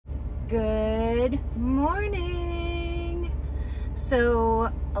Good morning. So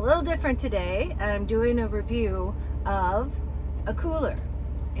a little different today. I'm doing a review of a cooler,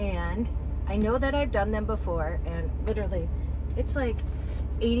 and I know that I've done them before, and literally it's like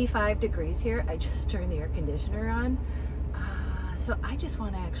 85 degrees here. I just turned the air conditioner on, so I just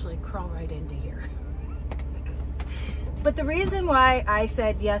want to actually crawl right into here. But the reason why I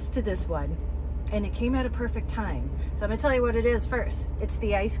said yes to this one, and it came at a perfect time. So I'm gonna tell you what it is first. It's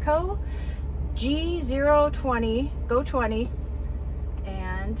the Iceco G020 Go 20,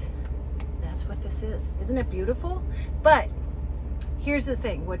 and that's what this is. Isn't it beautiful? But here's the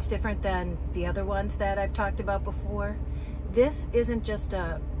thing, what's different than the other ones that I've talked about before? This isn't just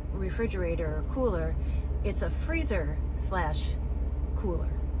a refrigerator or cooler, it's a freezer slash cooler.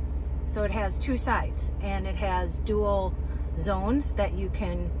 So it has two sides, and it has dual zones that you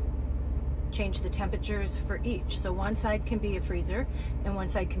can change the temperatures for each. So one side can be a freezer and one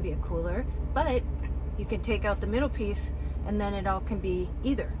side can be a cooler, but you can take out the middle piece and then it all can be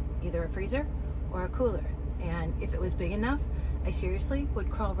either a freezer or a cooler. And if it was big enough, I seriously would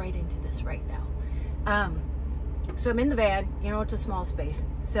crawl right into this right now. So I'm in the van, you know, it's a small space,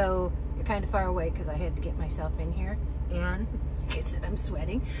 so you're kind of far away because I had to get myself in here, and like I said, I'm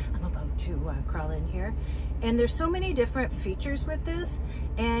sweating. I'm about to crawl in here, and there's so many different features with this.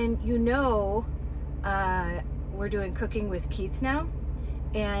 And you know, we're doing cooking with Keith now,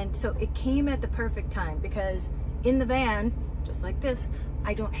 and so it came at the perfect time because in the van, just like this,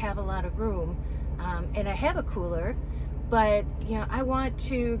 I don't have a lot of room, and I have a cooler, but you know, I want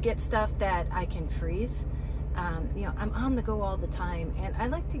to get stuff that I can freeze. You know, I'm on the go all the time, and I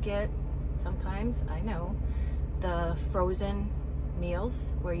like to get, sometimes, I know, the frozen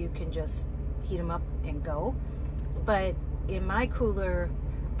meals where you can just heat them up and go. But in my cooler,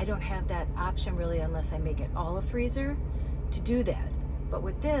 I don't have that option really unless I make it all a freezer to do that. But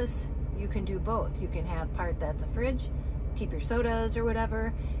with this, you can do both. You can have part that's a fridge, keep your sodas or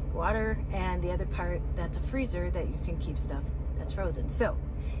whatever, water, and the other part that's a freezer that you can keep stuff that's frozen. So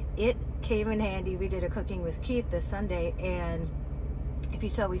it came in handy. We did a cooking with Keith this Sunday, and if you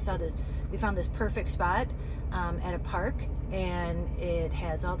saw, we found this perfect spot at a park, and it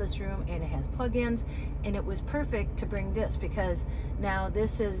has all this room and it has plug-ins, and it was perfect to bring this because now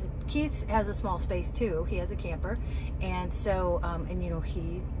this is, Keith has a small space too. He has a camper, and so and you know,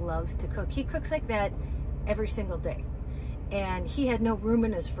 he loves to cook. He cooks like that every single day, and he had no room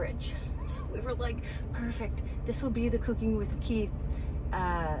in his fridge. So we were like, perfect, this will be the cooking with Keith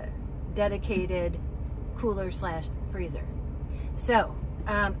dedicated cooler slash freezer. So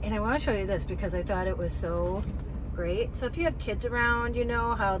and I want to show you this because I thought it was so great. So if you have kids around, you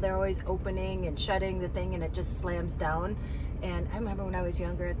know how they're always opening and shutting the thing and it just slams down. And I remember when I was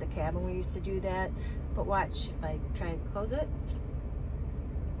younger at the cabin we used to do that. But watch, if I try and close it.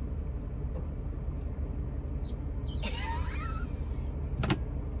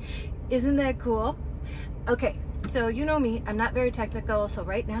 Isn't that cool? Okay, so you know me, I'm not very technical, so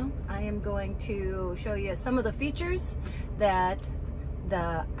right now I am going to show you some of the features that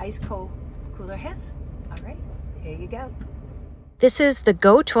the Iceco cooler has. All right, here you go. This is the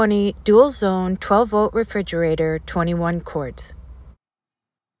Go 20 dual zone 12 volt refrigerator, 21 quarts.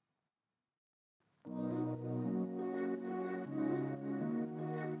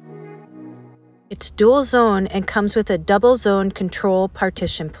 It's dual zone and comes with a double zone control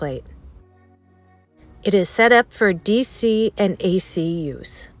partition plate. It is set up for DC and AC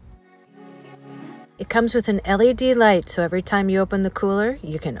use. It comes with an LED light, so every time you open the cooler,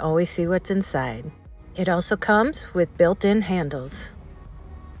 you can always see what's inside. It also comes with built-in handles.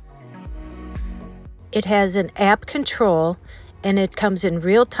 It has an app control, and it comes in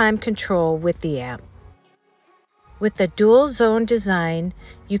real-time control with the app. With the dual zone design,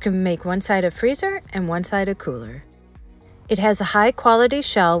 you can make one side a freezer and one side a cooler. It has a high-quality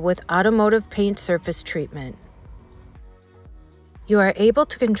shell with automotive paint surface treatment. You are able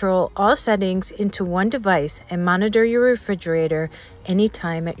to control all settings into one device and monitor your refrigerator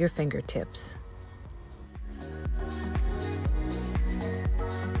anytime at your fingertips.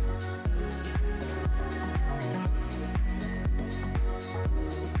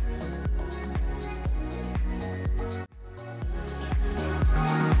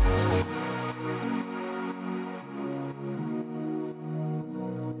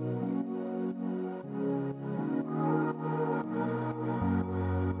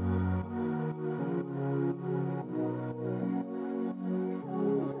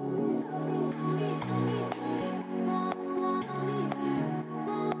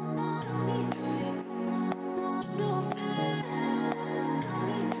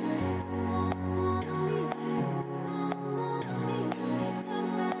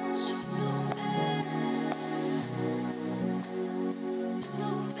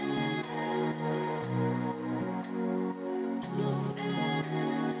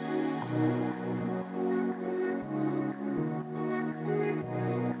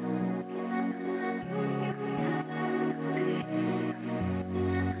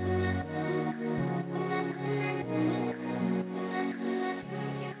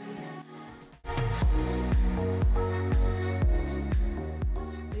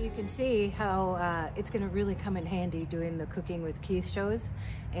 can see how it's going to really come in handy doing the Cooking with Keith shows.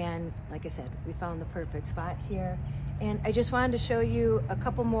 And like I said, we found the perfect spot here. And I just wanted to show you a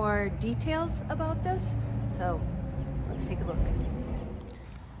couple more details about this. So let's take a look.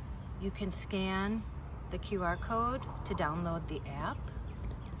 You can scan the QR code to download the app.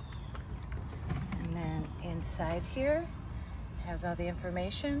 And then inside here has all the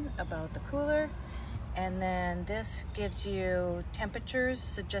information about the cooler. And then this gives you temperatures,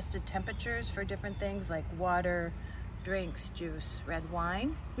 suggested temperatures for different things like water, drinks, juice, red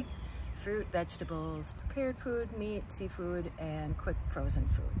wine, fruit, vegetables, prepared food, meat, seafood, and quick frozen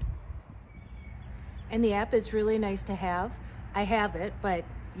food. And the app is really nice to have. I have it, but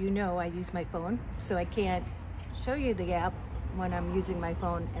you know I use my phone, so I can't show you the app when I'm using my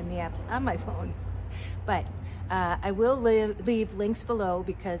phone and the app's on my phone. But I will leave links below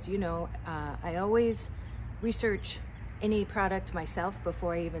because, you know, I always research any product myself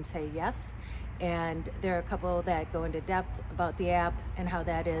before I even say yes. And there are a couple that go into depth about the app and how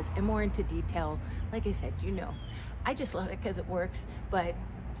that is, and more into detail. Like I said, you know, I just love it because it works, but,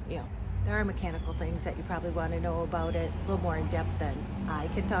 you know, there are mechanical things that you probably want to know about it a little more in depth than I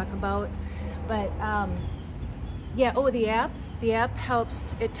can talk about. But yeah, oh, the app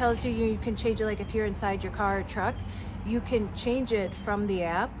helps. It tells you you can change it, like if you're inside your car or truck, you can change it from the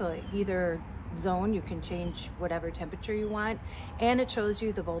app, either zone, you can change whatever temperature you want, and it shows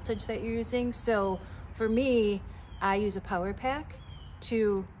you the voltage that you're using. So for me, I use a power pack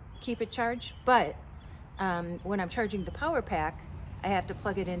to keep it charged, but when I'm charging the power pack, I have to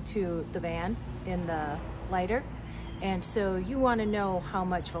plug it into the van in the lighter, and so you want to know how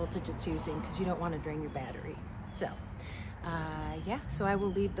much voltage it's using because you don't want to drain your battery. So yeah, so I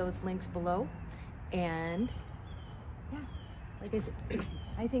will leave those links below. And yeah, like I said,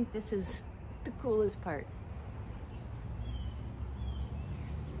 I think this is the coolest part.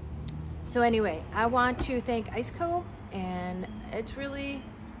 So anyway, I want to thank Iceco, and it's really,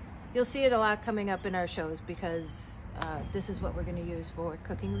 you'll see it a lot coming up in our shows because this is what we're going to use for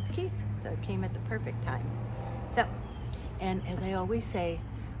Cooking with Keith. So it came at the perfect time. So, and as I always say,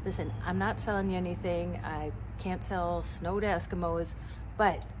 listen, I'm not selling you anything. I can't sell snow to Eskimos,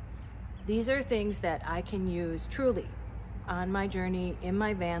 but these are things that I can use truly on my journey in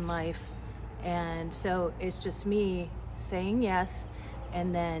my van life. And so it's just me saying yes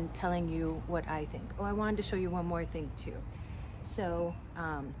and then telling you what I think. Oh, I wanted to show you one more thing too. So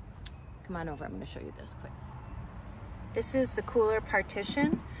come on over, I'm going to show you this quick. This is the cooler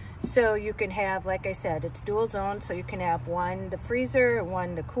partition. So you can have, like I said, it's dual zone, so you can have one the freezer and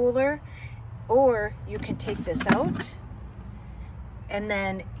one the cooler, or you can take this out and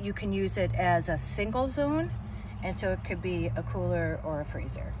then you can use it as a single zone, and so it could be a cooler or a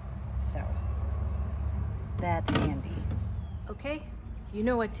freezer. So that's handy. Okay, you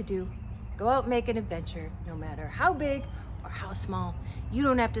know what to do. Go out and make an adventure, no matter how big or how small. You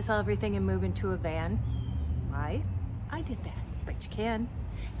don't have to sell everything and move into a van. I did that, but you can.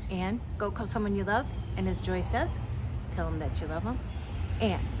 And go call someone you love, and as Joy says, tell them that you love them.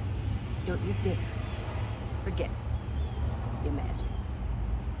 And don't you dare forget your magic.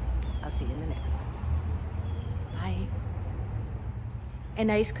 I'll see you in the next one. Bye. And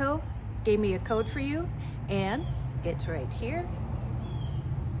Iceco gave me a code for you, and it's right here.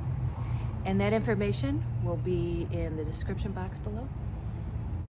 And that information will be in the description box below.